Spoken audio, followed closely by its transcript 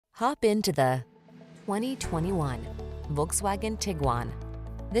Hop into the 2021 Volkswagen Tiguan.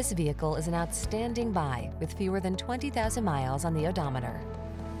 This vehicle is an outstanding buy with fewer than 20,000 miles on the odometer.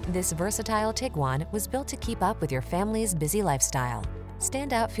 This versatile Tiguan was built to keep up with your family's busy lifestyle.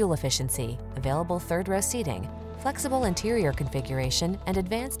 Standout fuel efficiency, available third-row seating, flexible interior configuration, and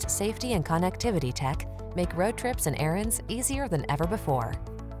advanced safety and connectivity tech make road trips and errands easier than ever before.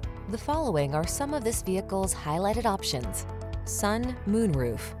 The following are some of this vehicle's highlighted options: sun,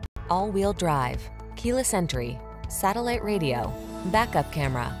 moonroof, all-wheel drive, keyless entry, satellite radio, backup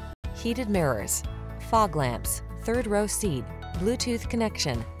camera, heated mirrors, fog lamps, third-row seat, Bluetooth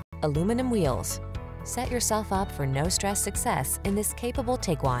connection, aluminum wheels. Set yourself up for no-stress success in this capable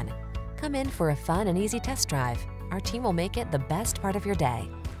Tiguan. Come in for a fun and easy test drive. Our team will make it the best part of your day.